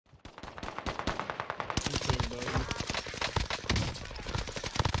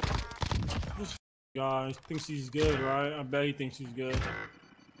Guy thinks he's good, right? I bet he thinks he's good.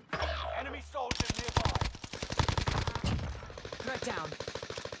 Enemy soldier nearby. Threat down.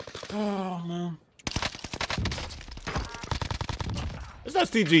 Oh man. This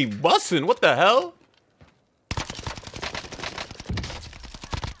STG bussin'. What the hell?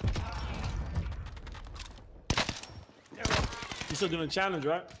 You still doing a challenge,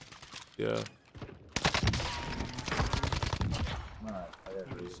 right? Yeah.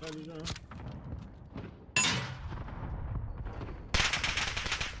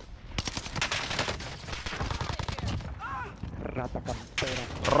 Rata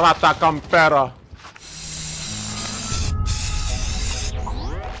campera. Rata campera.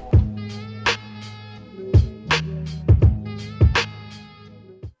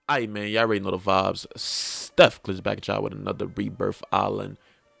 Aight, man, y'all already know the vibes. Steph Glizzy back at y'all with another Rebirth Island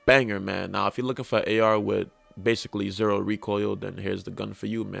banger, man. Now, if you're looking for AR with basically 0 recoil, then here's the gun for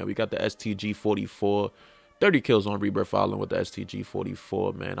you, man. We got the STG44. 30 kills on Rebirth Island with the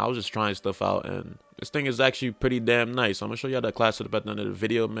STG44, man. I was just trying stuff out, and this thing is actually pretty damn nice. I'm going to show y'all the class at the end of the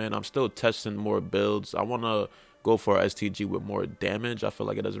video, man. I'm still testing more builds. I want to go for a STG with more damage. I feel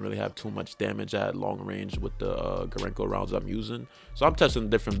like it doesn't really have too much damage at long range with the Garenko rounds I'm using. So I'm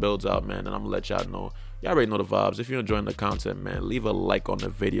testing different builds out, man, and I'm going to let y'all know. Y'all already know the vibes. If you're enjoying the content, man, leave a like on the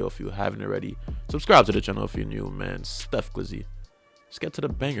video if you haven't already. Subscribe to the channel if you're new, man. Steph Glizzy. Let's get to the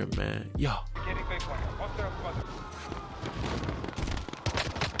banger, man. Yo.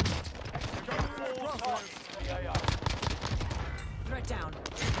 Threat down.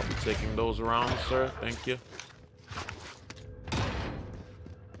 Taking those rounds, sir. Thank you.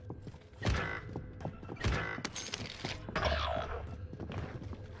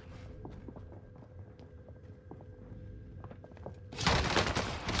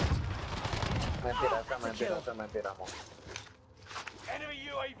 Enemy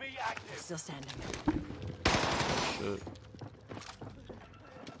UAV active. Still standing. Shit.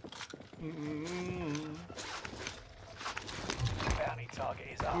 Bounty target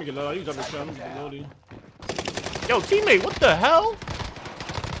is up. Let me get low. You got the shot. Let me get loading. Yo, teammate, what the hell?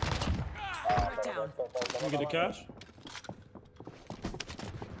 Threat down. Let me get the cash.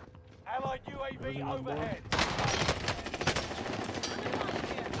 Allied UAV overhead.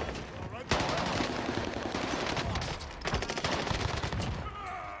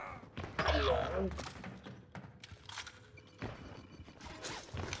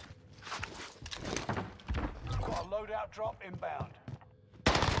 Got a loadout drop inbound.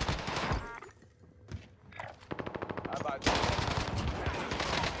 How about you?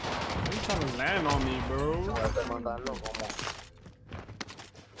 You trying to land on me, bro? Time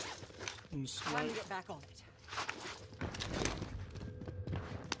to get back on it.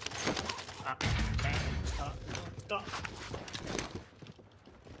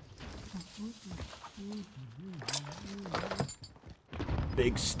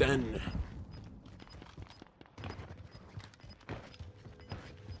 Big Sten.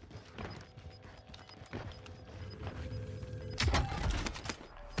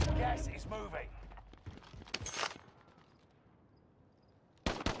 Gas is moving.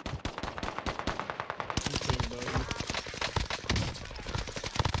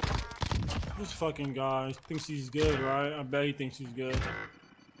 This fucking guy thinks he's good, right? I bet he thinks he's good.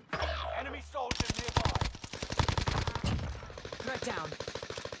 Enemy soldier nearby. Threat down.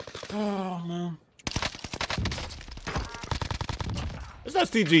 Oh man. This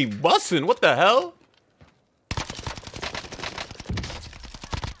STG bussin'. What the hell?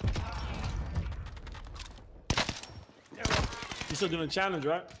 You still doing a challenge,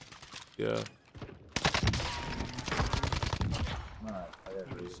 right? Yeah.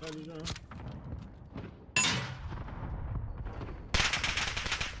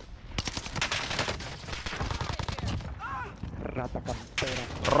 Rata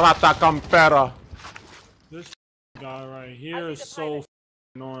campera. Rata campera. This guy right here is so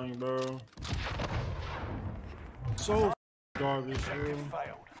annoying, bro. So garbage, bro. Objective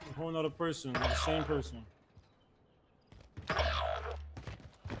failed. A whole nother person, the same person.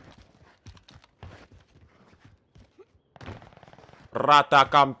 Rata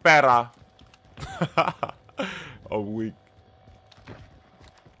campera. I'm weak.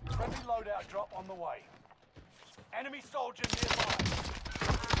 Friendly loadout drop on the way. Enemy soldier nearby.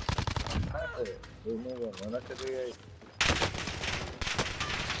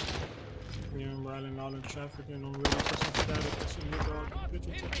 Yeah, I'm riding all in traffic and I'm ready for some static. That's a new dog. Bitch,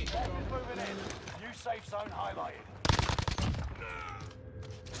 I'm taking the dog. Moving in. New safe zone highlighted.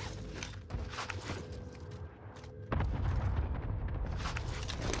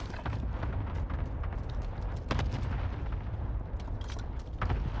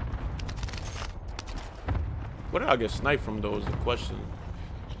 Where did I get sniped from though is the question.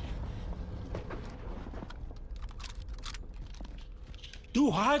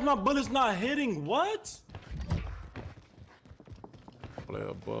 Dude, how is my bullets not hitting? What? Play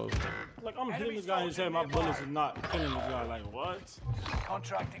above. Like, I'm hitting this guy in his head, my bullets is not killing this guy. Like, what?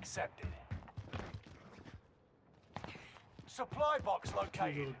 Contract accepted. Supply box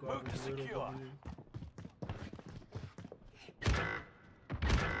located. Move to secure.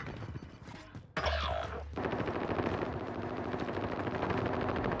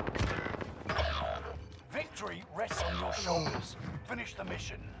 Victory rests on your shoulders. Finish the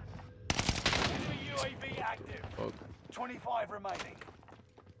mission. Enemy UAV active. Fuck. 25 remaining.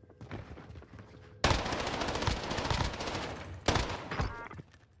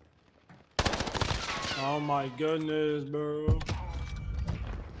 Oh my goodness, bro.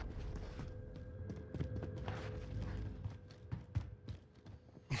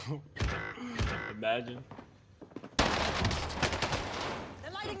 Imagine.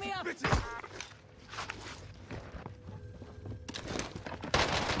 They're lighting me up.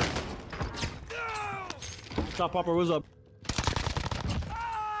 Top popper, what's up?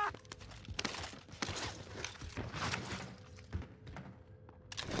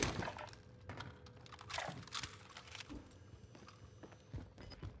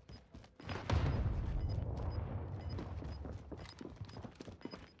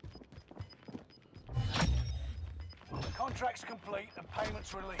 Contracts complete and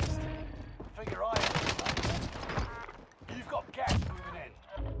payments released. Figure I am. You've got gas moving in.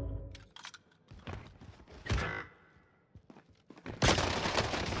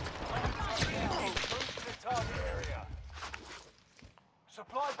 Move to the target area.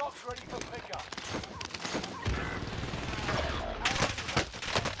 Supply box ready for pickup.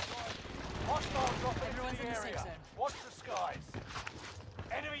 Hostile dropping Everyone's into in the the safe area. zone. Watch the skies.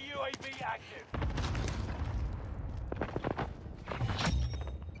 Enemy UAV active.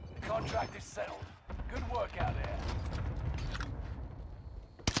 The contract is settled. Good work out there.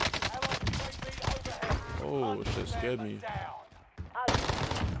 Allied UAV overhead. Oh, shit scared me. Down.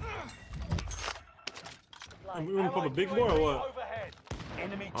 We gonna pop a big boy or what? Overhead.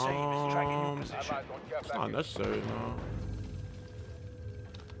 Enemy team is tracking your position. It's not necessary, no.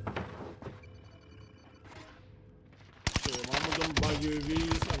 Shit, when I'm gonna buy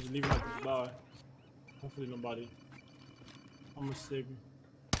UAVs, I'm just leaving like this buy. Hopefully nobody. I'm gonna save you.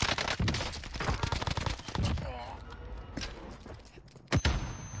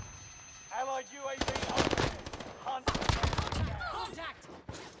 Allied UAV overhead. Hunt. Contact.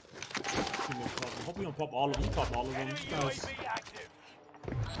 Give me a pop. I hope we don't pop all of them. You pop all of them. Enemy Guys. UAV active.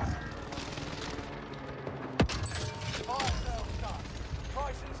 Fire sale done.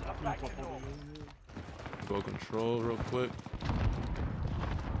 Prices are back Pop to all normal. of them. Go control real quick.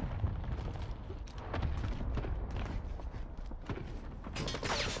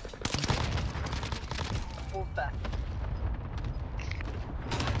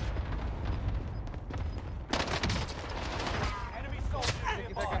 Enemy soldiers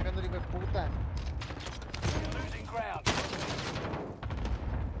nearby. Cargando de puta. Losing ground.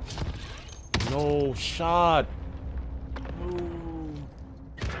 No shot. Ooh.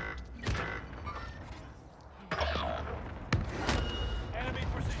 Enemy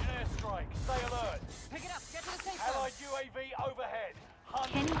precision airstrike. Stay alert. Pick it up. Get to the safe zone. Allied UAV overhead. Hunt.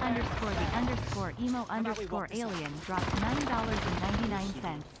 Kenny underscore the underscore emo underscore alien dropped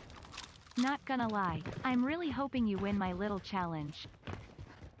 $9.99. Not gonna lie, I'm really hoping you win my little challenge.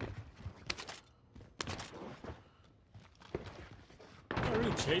 You're not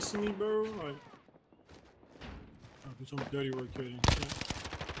really chasing me, bro. Like, I'll do some dirty work here.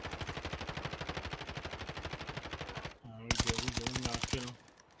 Alright, we good. We not kill him.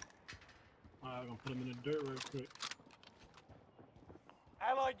 Alright, I'm gonna put him in the dirt real quick.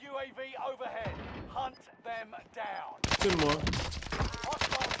 Allied UAV overhead. Hunt them down. 10 more.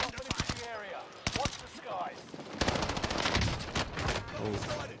 Hostiles dropping into the area. Watch the skies.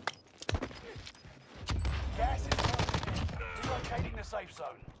 Gas is closing in. Relocating the safe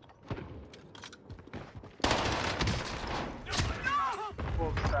zone.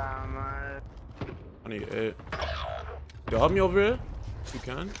 I need it. Yo, help me over here. If you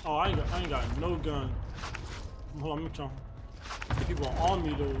can. Oh, I ain't got no gun. Hold on, let me try. The people are on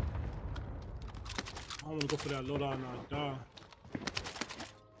me though. I don't wanna go for that loadout and I die.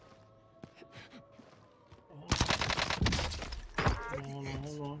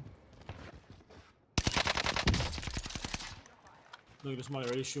 Hold on. Look, this somebody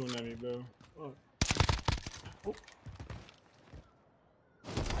already shooting at me, bro. Fuck. Oh.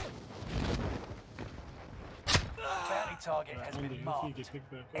 Bounty target has Under been here, marked. he get picked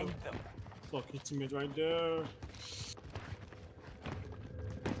back up. End them. Fuck, his teammate right there.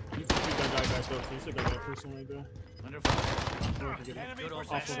 You can pick that guy back up, so you still got that person right there. Under I can get enemy it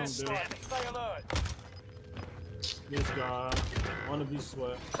off of him possession. there. Stay alert. This guy, wanna be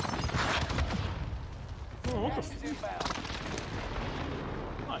sweat. Oh, what the Gas is f? inbound.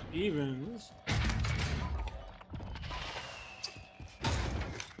 Not even. This...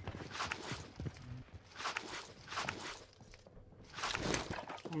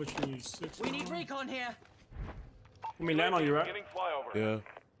 How much you need? 6? We need recon here. Let me land on you, right? Yeah.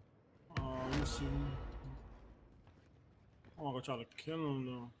 Let me see. Oh, I'm gonna try to kill him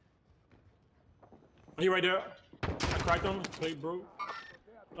though. Are you right there? I cracked him. Plate broke.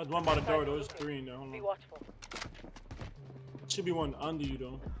 That's one by the door though. There's 3 in there. Hold on. watchful. Should be one under you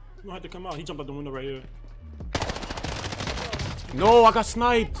though. You don't have to come out. He jumped out the window right here. No, I got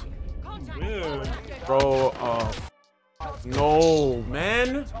sniped. Contact. Yeah. Bro, no,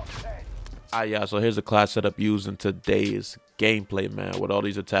 man. Yeah, so here's the class setup used in today's gameplay, man. With all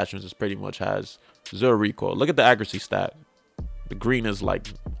these attachments, it pretty much has 0 recoil. Look at the accuracy stat. The green is like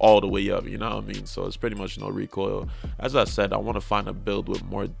all the way up, you know what I mean? So it's pretty much no recoil. As I said, I want to find a build with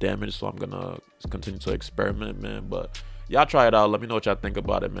more damage, so I'm gonna continue to experiment, man. But y'all try it out. Let me know what y'all think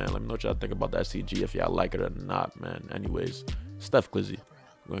about it, man. Let me know what y'all think about the SCG, if y'all like it or not, man. Anyways, Steph, Glizzy.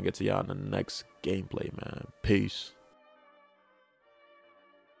 We're gonna get to y'all in the next gameplay, man. Peace.